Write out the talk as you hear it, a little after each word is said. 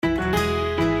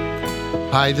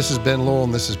Hi, this is Ben Lowell,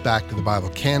 and this is Back to the Bible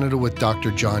Canada with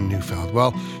Dr. John Neufeld.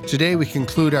 Well, today we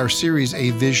conclude our series, A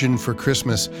Vision for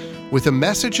Christmas, with a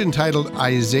message entitled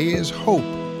Isaiah's Hope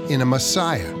in a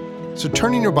Messiah. So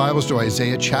turn in your Bibles to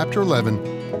Isaiah chapter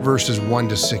 11, verses 1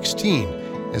 to 16,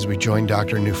 as we join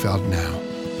Dr. Neufeld now.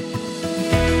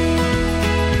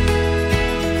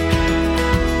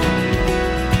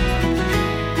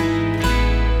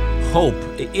 Hope,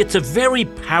 it's a very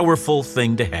powerful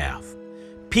thing to have.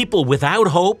 People without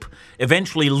hope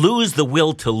eventually lose the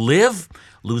will to live,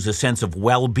 lose a sense of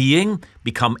well-being,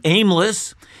 become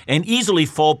aimless, and easily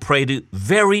fall prey to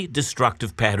very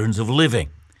destructive patterns of living.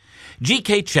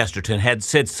 G.K. Chesterton had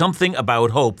said something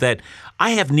about hope that I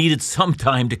have needed some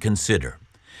time to consider.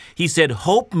 He said,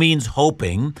 "Hope means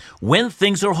hoping when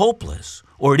things are hopeless,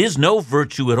 or it is no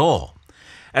virtue at all.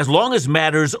 As long as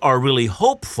matters are really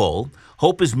hopeful,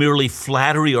 hope is merely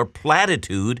flattery or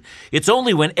platitude. It's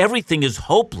only when everything is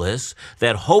hopeless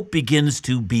that hope begins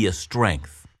to be a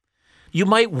strength." You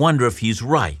might wonder if he's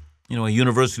right. A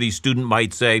university student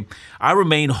might say, "I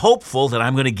remain hopeful that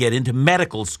I'm going to get into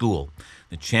medical school.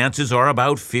 The chances are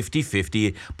about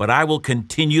 50-50, but I will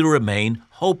continue to remain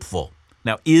hopeful."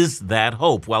 Now, is that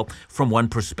hope? Well, from one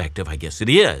perspective, I guess it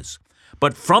is.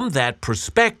 But from that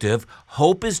perspective,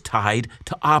 hope is tied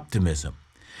to optimism.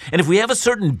 And if we have a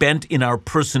certain bent in our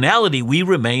personality, we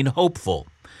remain hopeful.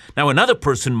 Now, another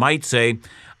person might say,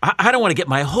 I don't want to get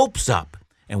my hopes up.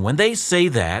 And when they say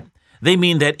that, they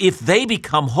mean that if they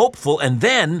become hopeful and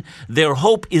then their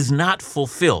hope is not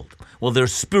fulfilled, well, their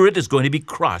spirit is going to be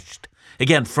crushed.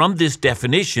 Again, from this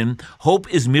definition, hope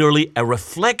is merely a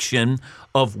reflection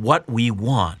of what we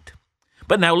want.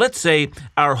 But now let's say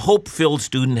our hope-filled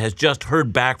student has just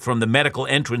heard back from the medical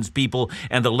entrance people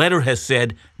and the letter has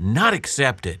said, "Not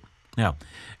accepted." Now,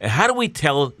 how do we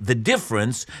tell the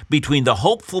difference between the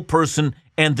hopeful person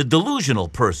and the delusional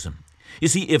person? You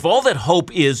see, if all that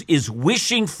hope is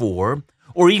wishing for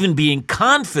or even being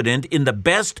confident in the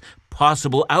best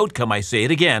possible outcome, I say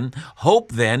it again,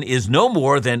 hope then is no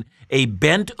more than a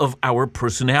bent of our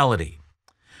personality.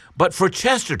 But for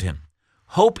Chesterton,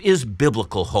 hope is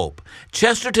biblical hope.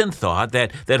 Chesterton thought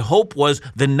that hope was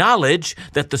the knowledge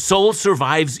that the soul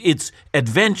survives its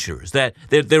adventures, that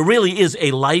there really is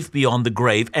a life beyond the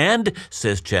grave, and,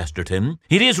 says Chesterton,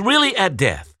 it is really at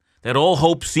death that all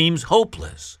hope seems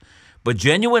hopeless. But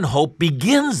genuine hope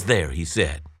begins there, he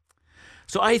said.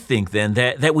 So I think then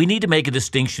that we need to make a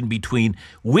distinction between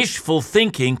wishful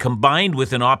thinking combined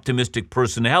with an optimistic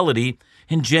personality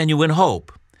and genuine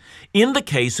hope. In the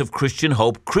case of Christian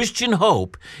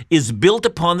hope is built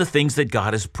upon the things that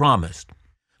God has promised.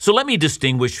 So let me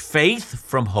distinguish faith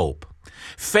from hope.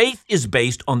 Faith is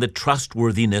based on the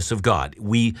trustworthiness of God.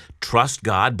 We trust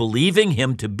God, believing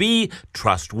Him to be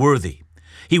trustworthy.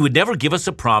 He would never give us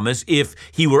a promise if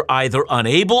He were either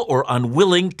unable or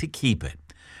unwilling to keep it.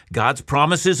 God's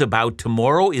promises about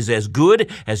tomorrow is as good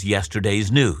as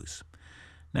yesterday's news.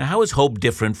 Now, how is hope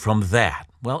different from that?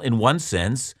 Well, in one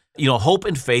sense, hope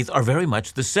and faith are very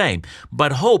much the same.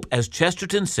 But hope, as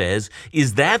Chesterton says,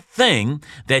 is that thing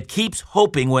that keeps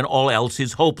hoping when all else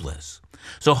is hopeless.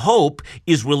 So hope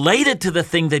is related to the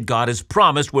thing that God has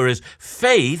promised, whereas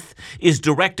faith is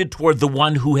directed toward the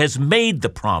one who has made the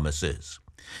promises.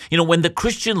 When the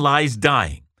Christian lies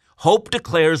dying, hope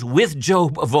declares with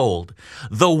Job of old,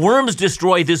 "Though worms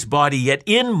destroy this body, yet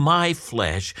in my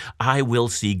flesh I will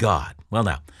see God." Well,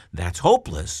 now, that's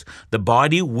hopeless. The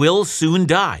body will soon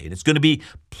die, and it's going to be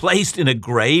placed in a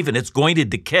grave, and it's going to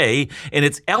decay, and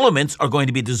its elements are going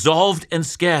to be dissolved and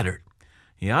scattered.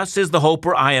 Yeah, says the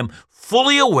hoper, I am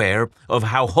fully aware of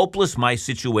how hopeless my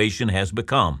situation has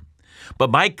become.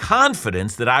 But my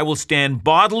confidence that I will stand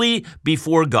bodily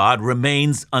before God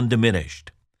remains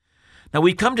undiminished. Now,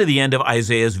 we come to the end of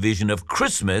Isaiah's vision of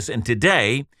Christmas, and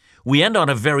today we end on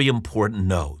a very important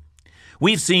note.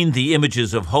 We've seen the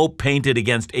images of hope painted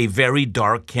against a very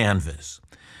dark canvas.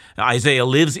 Isaiah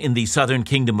lives in the southern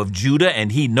kingdom of Judah,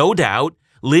 and he, no doubt,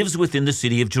 lives within the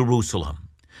city of Jerusalem.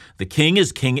 The king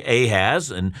is King Ahaz,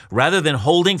 and rather than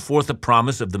holding forth the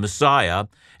promise of the Messiah,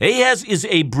 Ahaz is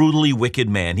a brutally wicked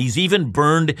man. He's even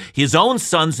burned his own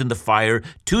sons in the fire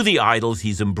to the idols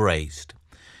he's embraced.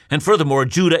 And furthermore,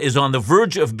 Judah is on the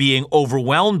verge of being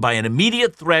overwhelmed by an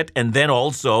immediate threat and then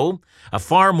also a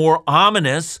far more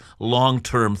ominous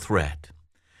long-term threat.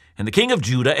 And the king of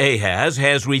Judah, Ahaz,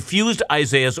 has refused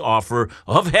Isaiah's offer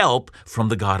of help from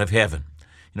the God of heaven.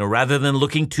 Rather than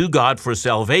looking to God for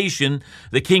salvation,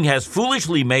 the king has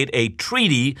foolishly made a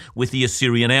treaty with the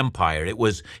Assyrian Empire. It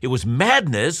was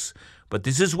madness, but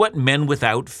this is what men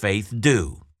without faith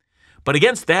do. But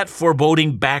against that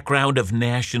foreboding background of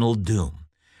national doom,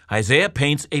 Isaiah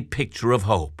paints a picture of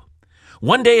hope.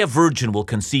 One day a virgin will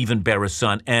conceive and bear a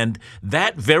son, and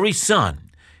that very son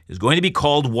is going to be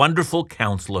called Wonderful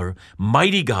Counselor,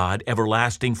 Mighty God,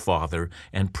 Everlasting Father,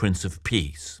 and Prince of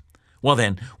Peace. Well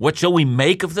then, what shall we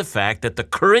make of the fact that the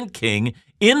current king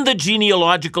in the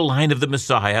genealogical line of the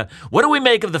Messiah, what do we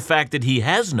make of the fact that he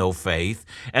has no faith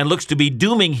and looks to be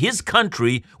dooming his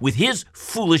country with his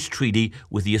foolish treaty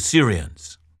with the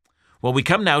Assyrians? Well, we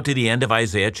come now to the end of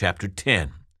Isaiah chapter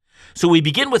 10. So we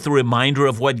begin with a reminder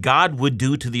of what God would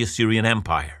do to the Assyrian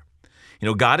Empire.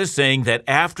 God is saying that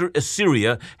after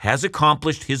Assyria has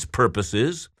accomplished his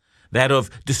purposes, that of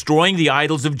destroying the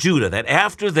idols of Judah, that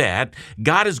after that,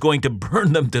 God is going to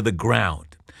burn them to the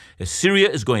ground. Assyria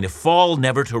is going to fall,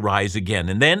 never to rise again.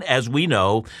 And then, as we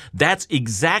know, that's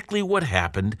exactly what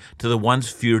happened to the once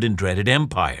feared and dreaded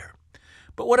empire.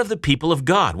 But what of the people of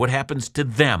God? What happens to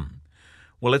them?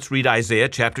 Well, let's read Isaiah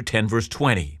chapter 10, verse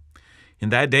 20. In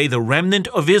that day, the remnant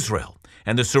of Israel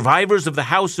and the survivors of the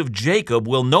house of Jacob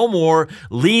will no more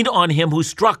lean on him who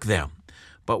struck them,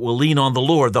 but will lean on the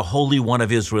Lord, the Holy One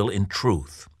of Israel, in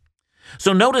truth.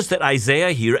 So notice that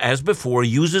Isaiah here, as before,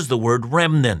 uses the word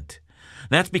remnant.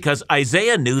 That's because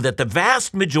Isaiah knew that the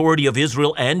vast majority of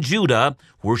Israel and Judah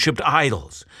worshipped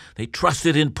idols. They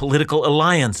trusted in political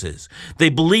alliances. They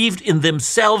believed in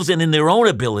themselves and in their own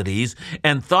abilities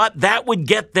and thought that would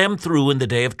get them through in the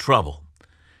day of trouble.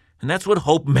 And that's what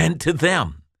hope meant to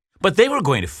them. But they were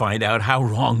going to find out how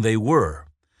wrong they were.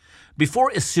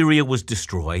 Before Assyria was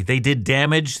destroyed, they did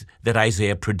damage that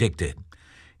Isaiah predicted.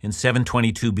 In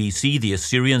 722 BC, the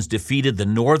Assyrians defeated the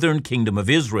northern kingdom of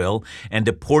Israel and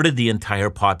deported the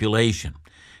entire population.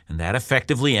 And that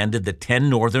effectively ended the 10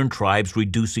 northern tribes,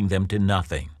 reducing them to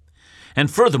nothing.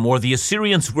 And furthermore, the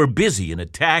Assyrians were busy in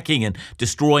attacking and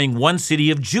destroying one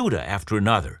city of Judah after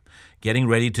another, getting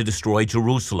ready to destroy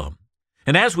Jerusalem.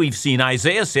 And as we've seen,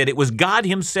 Isaiah said it was God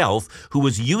himself who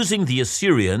was using the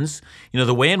Assyrians,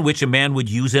 the way in which a man would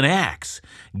use an axe.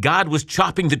 God was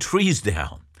chopping the trees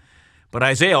down. But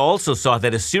Isaiah also saw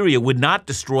that Assyria would not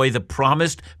destroy the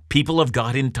promised people of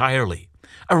God entirely.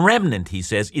 A remnant, he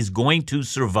says, is going to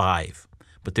survive.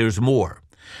 But there's more.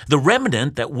 The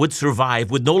remnant that would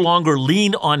survive would no longer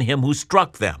lean on him who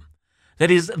struck them. That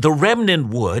is, the remnant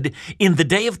would, in the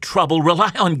day of trouble,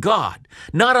 rely on God,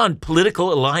 not on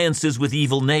political alliances with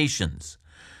evil nations.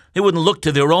 They wouldn't look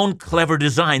to their own clever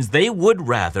designs. They would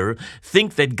rather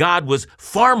think that God was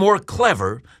far more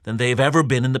clever than they've ever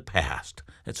been in the past.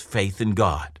 That's faith in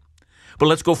God. But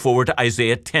let's go forward to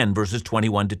Isaiah 10, verses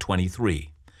 21 to 23.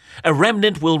 A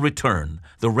remnant will return,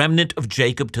 the remnant of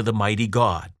Jacob, to the mighty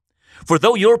God. For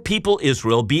though your people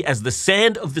Israel be as the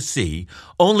sand of the sea,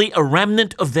 only a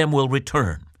remnant of them will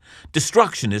return.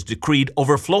 Destruction is decreed,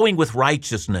 overflowing with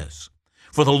righteousness.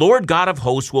 For the Lord God of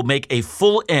hosts will make a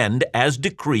full end, as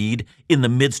decreed, in the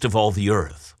midst of all the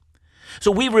earth. So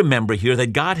we remember here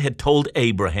that God had told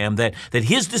Abraham that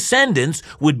his descendants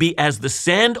would be as the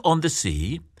sand on the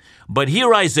sea, but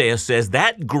here Isaiah says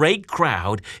that great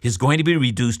crowd is going to be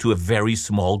reduced to a very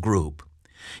small group.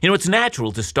 It's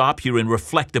natural to stop here and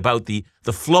reflect about the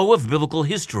flow of biblical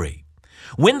history.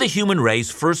 When the human race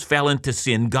first fell into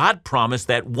sin, God promised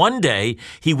that one day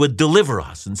he would deliver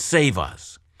us and save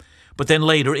us. But then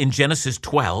later in Genesis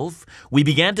 12, we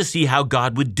began to see how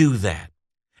God would do that.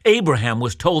 Abraham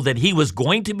was told that he was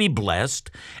going to be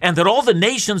blessed and that all the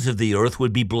nations of the earth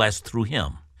would be blessed through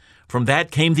him. From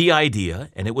that came the idea,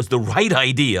 and it was the right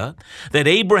idea, that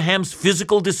Abraham's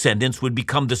physical descendants would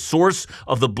become the source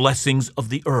of the blessings of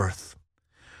the earth.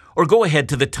 Or go ahead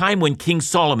to the time when King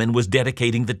Solomon was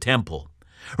dedicating the temple.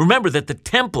 Remember that the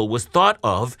temple was thought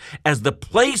of as the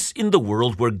place in the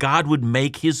world where God would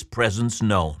make his presence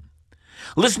known.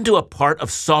 Listen to a part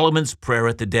of Solomon's prayer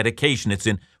at the dedication. It's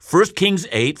in 1 Kings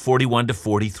 8, 41 to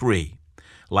 43.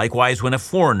 Likewise, when a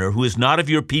foreigner who is not of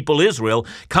your people Israel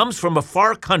comes from a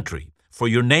far country, for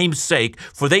your name's sake,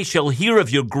 for they shall hear of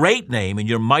your great name and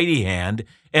your mighty hand,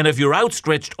 and of your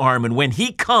outstretched arm, and when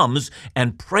he comes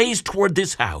and prays toward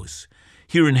this house,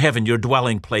 here in heaven your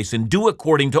dwelling place, and do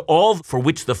according to all for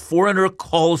which the foreigner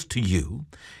calls to you,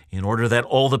 in order that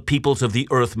all the peoples of the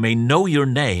earth may know your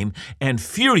name and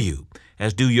fear you,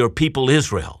 as do your people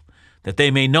Israel, that they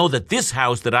may know that this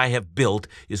house that I have built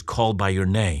is called by your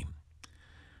name.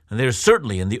 And there's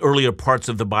certainly in the earlier parts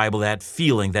of the Bible that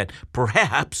feeling that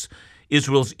perhaps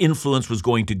Israel's influence was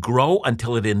going to grow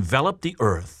until it enveloped the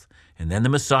earth, and then the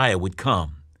Messiah would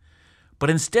come. But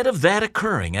instead of that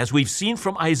occurring, as we've seen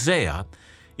from Isaiah,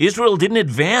 Israel didn't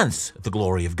advance the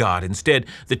glory of God. Instead,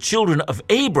 the children of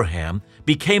Abraham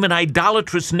became an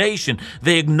idolatrous nation.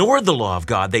 They ignored the law of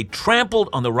God. They trampled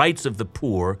on the rights of the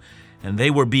poor, and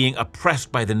they were being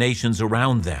oppressed by the nations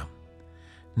around them.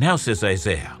 Now, says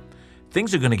Isaiah,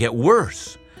 things are going to get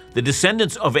worse. The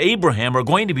descendants of Abraham are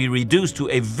going to be reduced to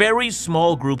a very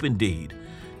small group indeed.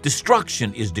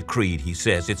 Destruction is decreed, he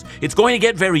says. It's going to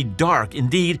get very dark.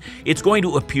 Indeed, it's going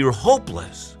to appear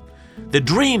hopeless. The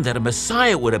dream that a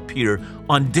Messiah would appear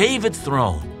on David's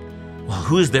throne. Well,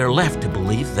 who's there left to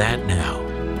believe that now?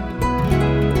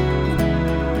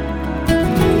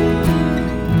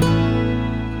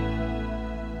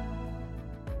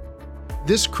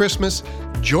 This Christmas,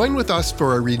 join with us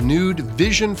for a renewed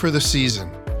vision for the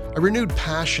season, a renewed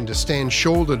passion to stand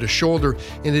shoulder to shoulder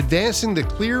in advancing the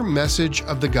clear message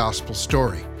of the gospel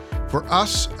story. For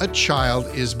us, a child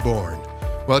is born.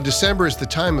 Well, December is the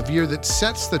time of year that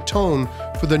sets the tone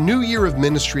for the new year of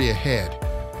ministry ahead.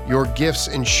 Your gifts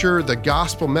ensure the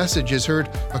gospel message is heard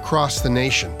across the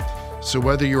nation. So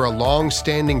whether you're a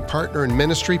long-standing partner in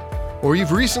ministry or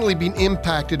you've recently been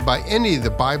impacted by any of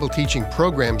the Bible teaching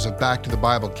programs of Back to the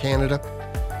Bible Canada,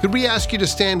 could we ask you to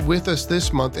stand with us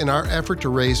this month in our effort to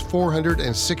raise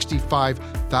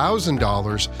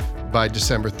 $465,000 by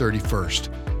December 31st?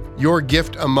 Your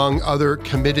gift, among other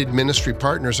committed ministry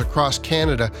partners across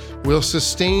Canada, will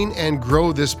sustain and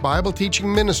grow this Bible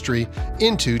teaching ministry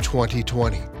into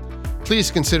 2020. Please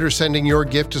consider sending your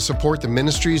gift to support the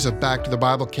ministries of Back to the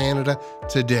Bible Canada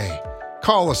today.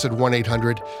 Call us at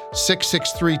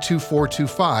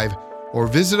 1-800-663-2425 or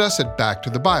visit us at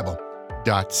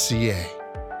backtothebible.ca.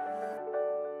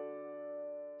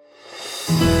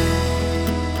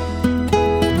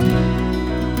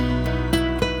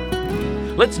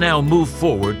 Let's now move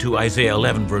forward to Isaiah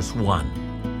 11, verse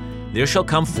 1. There shall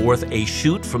come forth a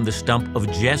shoot from the stump of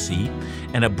Jesse,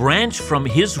 and a branch from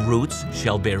his roots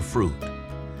shall bear fruit.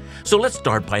 So let's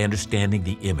start by understanding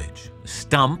the image.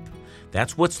 Stump,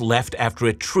 that's what's left after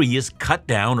a tree is cut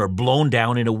down or blown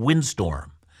down in a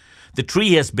windstorm. The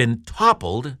tree has been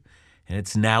toppled, and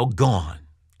it's now gone.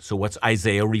 So what's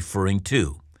Isaiah referring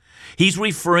to? He's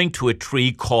referring to a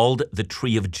tree called the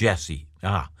tree of Jesse.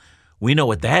 We know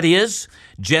what that is.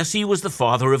 Jesse was the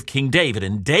father of King David,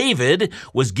 and David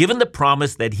was given the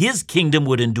promise that his kingdom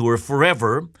would endure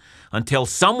forever until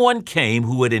someone came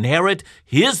who would inherit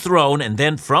his throne and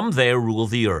then from there rule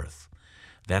the earth.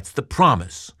 That's the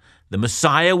promise. The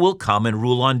Messiah will come and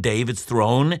rule on David's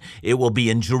throne. It will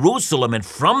be in Jerusalem, and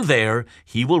from there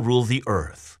he will rule the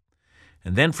earth.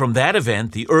 And then from that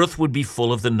event, the earth would be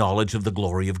full of the knowledge of the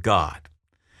glory of God.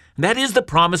 That is the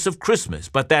promise of Christmas,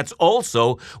 but that's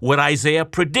also what Isaiah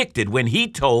predicted when he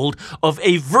told of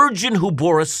a virgin who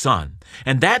bore a son,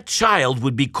 and that child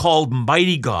would be called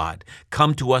Mighty God,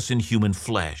 come to us in human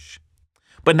flesh.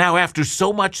 But now after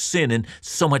so much sin and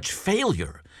so much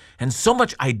failure and so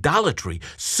much idolatry,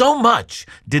 so much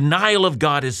denial of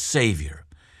God as Savior,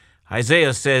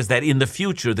 Isaiah says that in the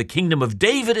future the kingdom of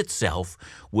David itself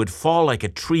would fall like a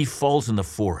tree falls in the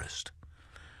forest.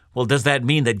 Well, does that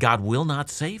mean that God will not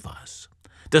save us?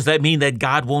 Does that mean that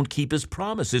God won't keep his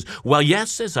promises? Well,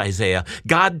 yes, says Isaiah,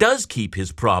 God does keep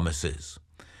his promises.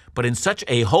 But in such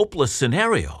a hopeless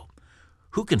scenario,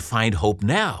 who can find hope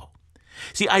now?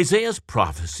 See, Isaiah's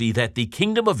prophecy that the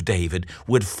kingdom of David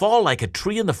would fall like a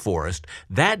tree in the forest,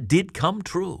 that did come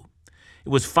true. It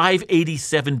was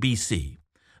 587 BC.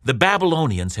 The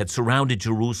Babylonians had surrounded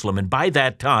Jerusalem, and by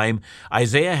that time,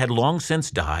 Isaiah had long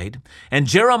since died, and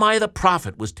Jeremiah the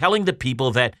prophet was telling the people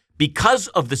that because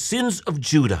of the sins of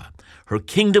Judah, her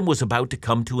kingdom was about to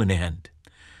come to an end.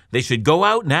 They should go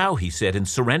out now, he said, and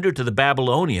surrender to the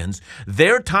Babylonians.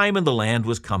 Their time in the land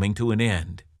was coming to an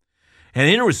end. And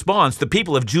in response, the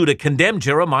people of Judah condemned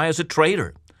Jeremiah as a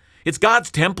traitor. It's God's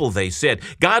temple, they said.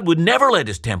 God would never let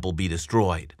his temple be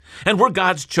destroyed. And we're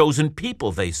God's chosen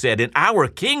people, they said. And our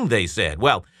king, they said.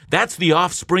 Well, that's the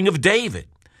offspring of David.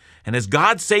 And as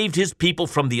God saved his people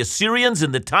from the Assyrians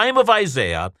in the time of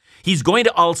Isaiah, he's going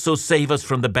to also save us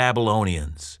from the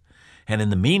Babylonians. And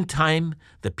in the meantime,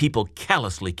 the people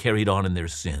callously carried on in their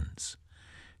sins.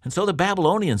 And so the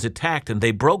Babylonians attacked, and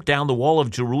they broke down the wall of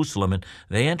Jerusalem, and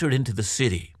they entered into the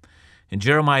city. And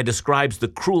Jeremiah describes the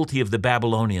cruelty of the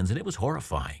Babylonians, and it was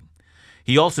horrifying.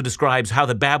 He also describes how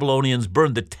the Babylonians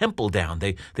burned the temple down.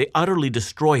 They utterly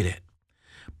destroyed it.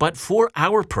 But for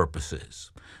our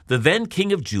purposes, the then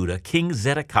king of Judah, King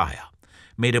Zedekiah,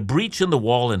 made a breach in the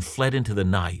wall and fled into the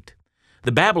night.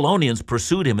 The Babylonians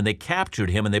pursued him, and they captured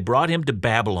him, and they brought him to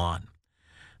Babylon.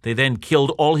 They then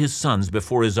killed all his sons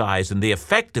before his eyes, and they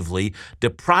effectively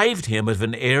deprived him of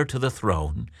an heir to the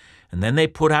throne. And then they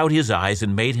put out his eyes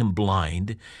and made him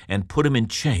blind and put him in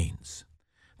chains.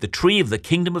 The tree of the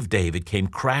kingdom of David came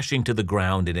crashing to the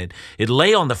ground, and it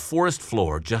lay on the forest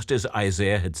floor, just as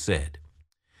Isaiah had said.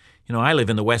 You know, I live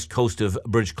in the west coast of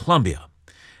British Columbia,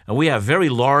 and we have very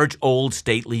large, old,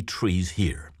 stately trees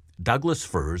here. Douglas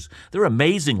firs, they're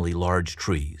amazingly large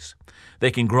trees.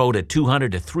 They can grow to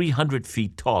 200 to 300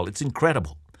 feet tall. It's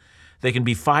incredible. They can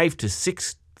be 5 to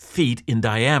 6 feet in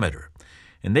diameter,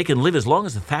 and they can live as long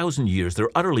as 1,000 years. They're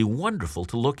utterly wonderful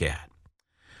to look at.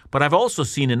 But I've also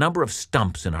seen a number of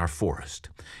stumps in our forest.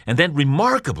 And then,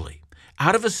 remarkably,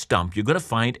 out of a stump, you're going to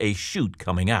find a shoot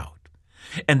coming out.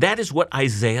 And that is what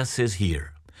Isaiah says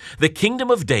here. The kingdom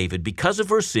of David, because of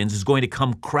her sins, is going to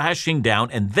come crashing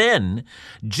down, and then,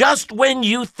 just when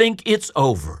you think it's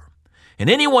over, and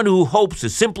anyone who hopes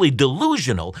is simply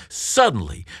delusional,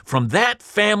 suddenly, from that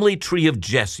family tree of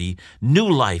Jesse, new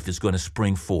life is going to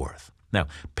spring forth. Now,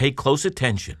 pay close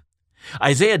attention.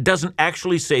 Isaiah doesn't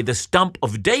actually say the stump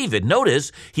of David.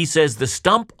 Notice, he says the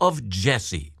stump of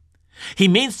Jesse. He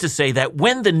means to say that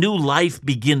when the new life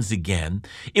begins again,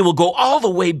 it will go all the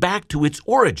way back to its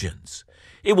origins.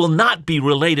 It will not be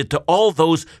related to all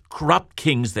those corrupt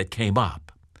kings that came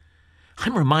up.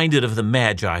 I'm reminded of the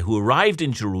Magi who arrived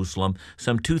in Jerusalem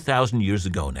some 2,000 years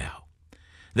ago now.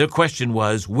 Their question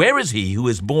was, where is he who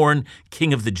is born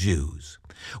King of the Jews?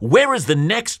 Where is the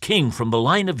next king from the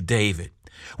line of David?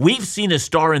 We've seen a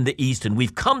star in the east, and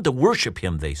we've come to worship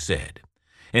him, they said.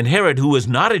 And Herod, who was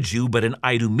not a Jew but an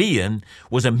Idumean,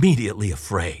 was immediately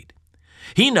afraid.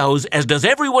 He knows, as does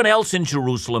everyone else in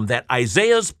Jerusalem, that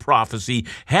Isaiah's prophecy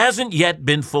hasn't yet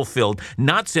been fulfilled,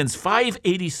 not since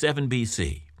 587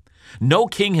 BC. No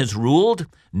king has ruled,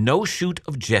 no shoot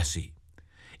of Jesse.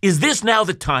 Is this now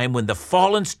the time when the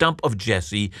fallen stump of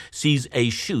Jesse sees a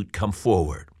shoot come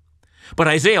forward? But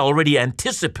Isaiah already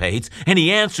anticipates, and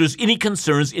he answers any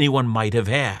concerns anyone might have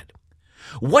had.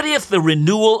 What if the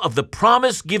renewal of the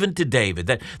promise given to David,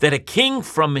 that a king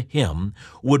from him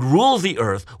would rule the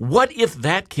earth, what if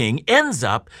that king ends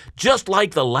up just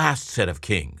like the last set of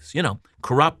kings?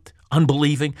 Corrupt,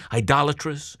 unbelieving,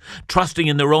 idolatrous, trusting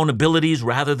in their own abilities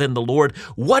rather than the Lord.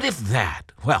 What if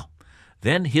that? Well,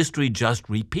 then history just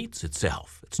repeats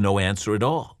itself. It's no answer at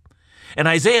all. And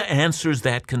Isaiah answers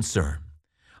that concern.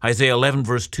 Isaiah 11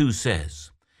 verse 2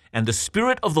 says, "And the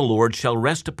Spirit of the Lord shall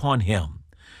rest upon him,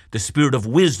 the spirit of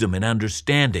wisdom and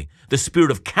understanding, the spirit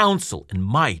of counsel and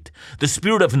might, the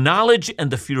spirit of knowledge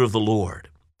and the fear of the Lord."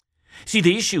 See,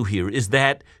 the issue here is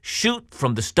that shoot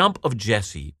from the stump of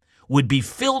Jesse would be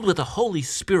filled with the Holy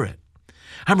Spirit.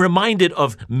 I'm reminded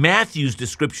of Matthew's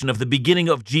description of the beginning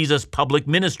of Jesus' public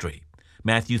ministry.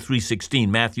 Matthew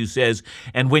 3:16, Matthew says,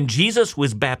 "And when Jesus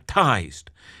was baptized,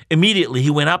 immediately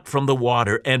he went up from the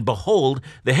water, and behold,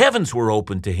 the heavens were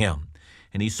opened to him.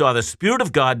 And he saw the Spirit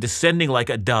of God descending like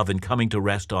a dove and coming to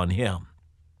rest on him."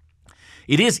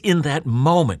 It is in that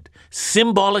moment,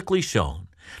 symbolically shown,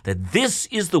 that this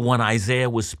is the one Isaiah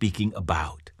was speaking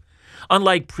about.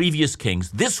 Unlike previous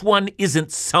kings, this one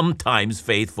isn't sometimes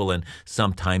faithful and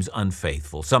sometimes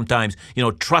unfaithful, sometimes,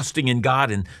 trusting in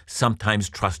God and sometimes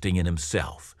trusting in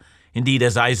himself. Indeed,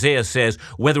 as Isaiah says,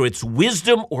 whether it's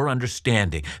wisdom or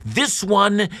understanding, this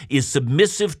one is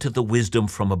submissive to the wisdom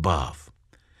from above.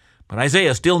 But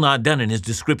Isaiah is still not done in his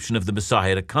description of the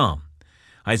Messiah to come.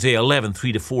 Isaiah 11,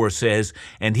 3-4 says,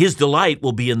 "And his delight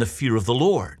will be in the fear of the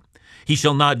Lord. He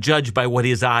shall not judge by what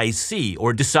his eyes see,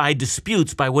 or decide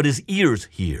disputes by what his ears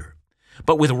hear.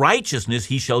 But with righteousness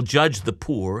he shall judge the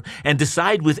poor, and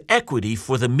decide with equity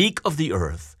for the meek of the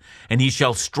earth. And he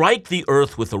shall strike the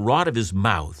earth with the rod of his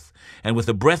mouth, and with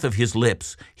the breath of his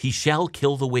lips he shall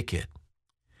kill the wicked."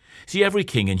 See, every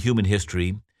king in human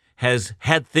history has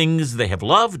had things they have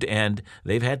loved, and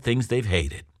they've had things they've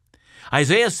hated.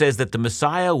 Isaiah says that the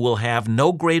Messiah will have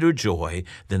no greater joy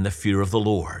than the fear of the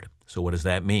Lord. So what does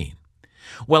that mean?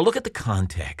 Well, look at the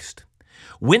context.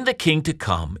 When the king to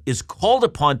come is called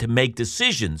upon to make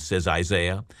decisions, says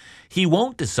Isaiah, he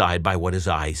won't decide by what his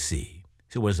eyes see.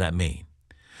 So what does that mean?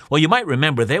 Well, you might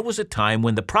remember there was a time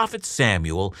when the prophet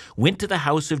Samuel went to the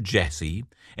house of Jesse,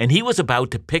 and he was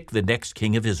about to pick the next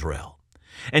king of Israel.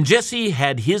 And Jesse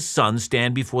had his son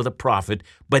stand before the prophet,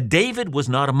 but David was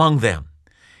not among them.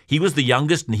 He was the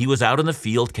youngest, and he was out in the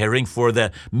field caring for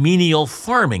the menial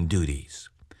farming duties.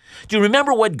 Do you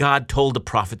remember what God told the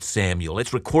prophet Samuel?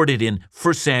 It's recorded in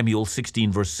 1 Samuel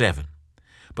 16, verse 7.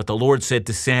 "But the Lord said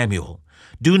to Samuel,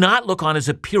 'Do not look on his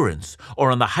appearance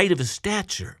or on the height of his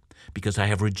stature, because I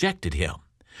have rejected him.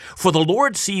 For the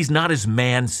Lord sees not as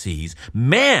man sees.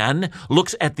 Man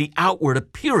looks at the outward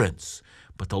appearance,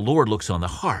 but the Lord looks on the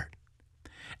heart.'"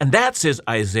 And that, says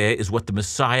Isaiah, is what the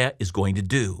Messiah is going to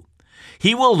do.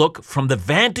 He will look from the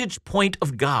vantage point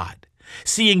of God,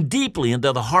 seeing deeply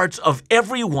into the hearts of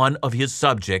every one of his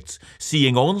subjects,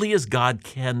 seeing only as God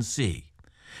can see.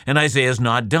 And Isaiah is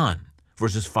not done.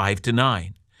 Verses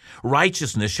 5-9.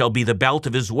 "Righteousness shall be the belt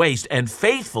of his waist, and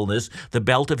faithfulness the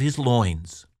belt of his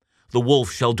loins. The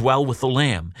wolf shall dwell with the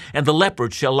lamb, and the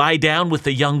leopard shall lie down with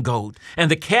the young goat,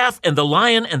 and the calf and the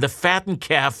lion and the fattened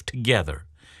calf together,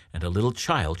 and a little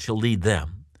child shall lead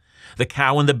them. The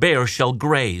cow and the bear shall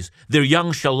graze, their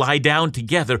young shall lie down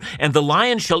together, and the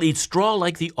lion shall eat straw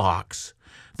like the ox.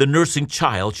 The nursing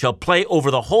child shall play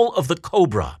over the hole of the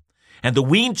cobra, and the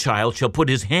weaned child shall put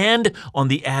his hand on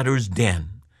the adder's den.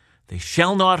 They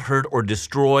shall not hurt or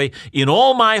destroy in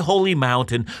all my holy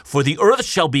mountain, for the earth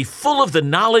shall be full of the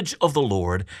knowledge of the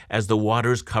Lord as the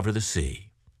waters cover the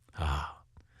sea.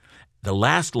 The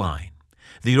last line,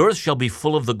 the earth shall be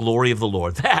full of the glory of the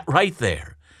Lord. That right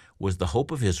there was the hope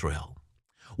of Israel.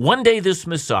 One day this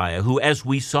Messiah, who, as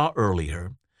we saw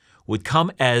earlier, would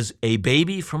come as a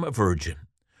baby from a virgin.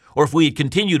 Or if we had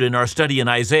continued in our study in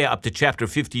Isaiah up to chapter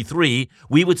 53,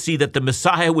 we would see that the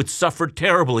Messiah would suffer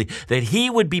terribly, that he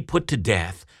would be put to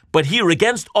death. But here,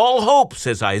 against all hope,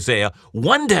 says Isaiah,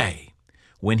 one day,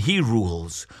 when he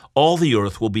rules, all the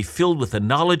earth will be filled with the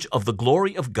knowledge of the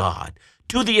glory of God,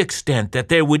 to the extent that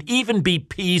there would even be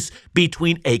peace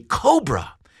between a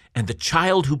cobra and the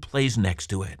child who plays next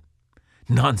to it.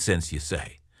 Nonsense, you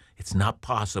say. It's not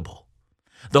possible.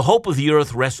 The hope of the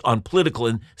earth rests on political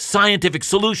and scientific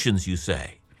solutions, you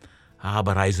say.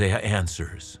 But Isaiah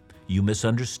answers, you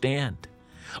misunderstand.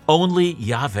 Only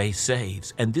Yahweh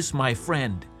saves, and this, my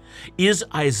friend, is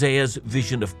Isaiah's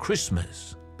vision of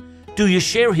Christmas. Do you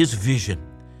share his vision?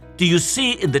 Do you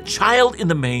see in the child in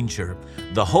the manger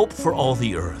the hope for all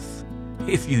the earth?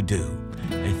 If you do,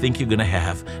 I think you're going to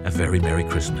have a very Merry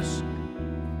Christmas.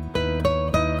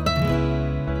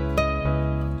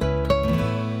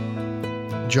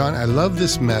 John, I love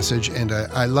this message, and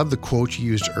I love the quote you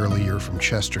used earlier from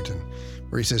Chesterton,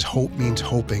 where he says, hope means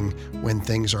hoping when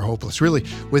things are hopeless. Really,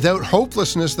 without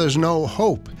hopelessness, there's no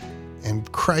hope,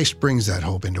 and Christ brings that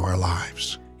hope into our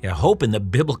lives. Yeah, hope in the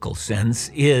biblical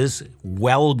sense is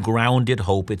well-grounded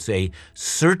hope. It's a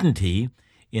certainty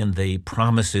in the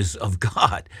promises of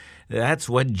God. That's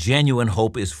what genuine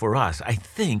hope is for us. I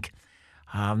think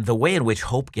the way in which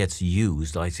hope gets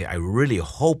used, I say, I really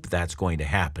hope that's going to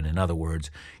happen. In other words,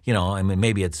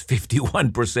 maybe it's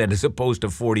 51% as opposed to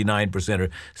 49% or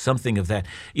something of that.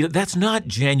 That's not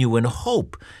genuine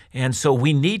hope. And so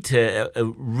we need to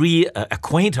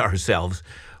reacquaint ourselves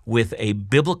with a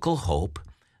biblical hope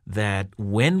that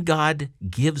when God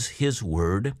gives his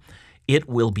word, it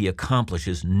will be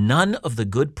accomplished. None of the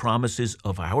good promises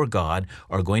of our God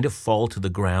are going to fall to the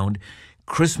ground.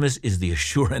 Christmas is the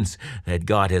assurance that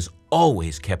God has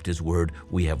always kept his word.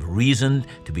 We have reason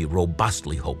to be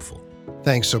robustly hopeful.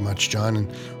 Thanks so much, John.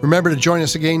 And remember to join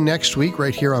us again next week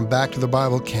right here on Back to the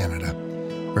Bible Canada,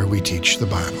 where we teach the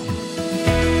Bible.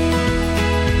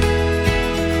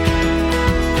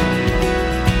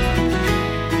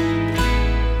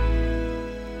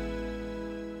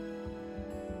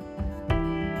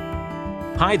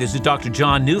 Hi, this is Dr.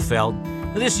 John Neufeld.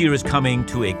 This year is coming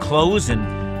to a close, and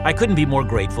I couldn't be more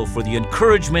grateful for the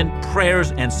encouragement,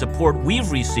 prayers, and support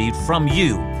we've received from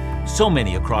you, so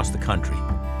many across the country.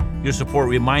 Your support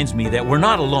reminds me that we're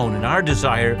not alone in our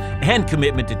desire and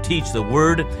commitment to teach the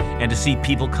Word and to see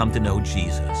people come to know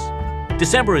Jesus.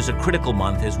 December is a critical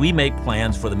month as we make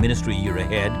plans for the ministry year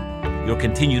ahead. Your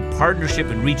continued partnership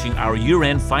in reaching our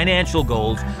year-end financial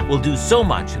goals will do so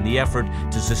much in the effort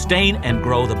to sustain and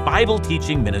grow the Bible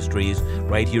teaching ministries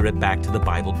right here at Back to the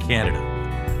Bible Canada.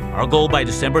 Our goal by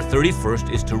December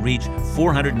 31st is to reach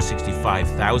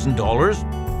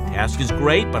 $465,000. The task is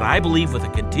great, but I believe with a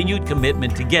continued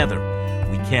commitment together,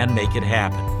 we can make it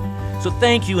happen. So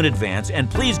thank you in advance, and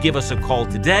please give us a call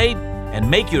today and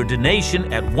make your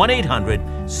donation at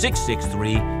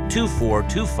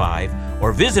 1-800-663-2425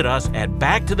 or visit us at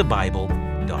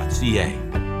backtothebible.ca.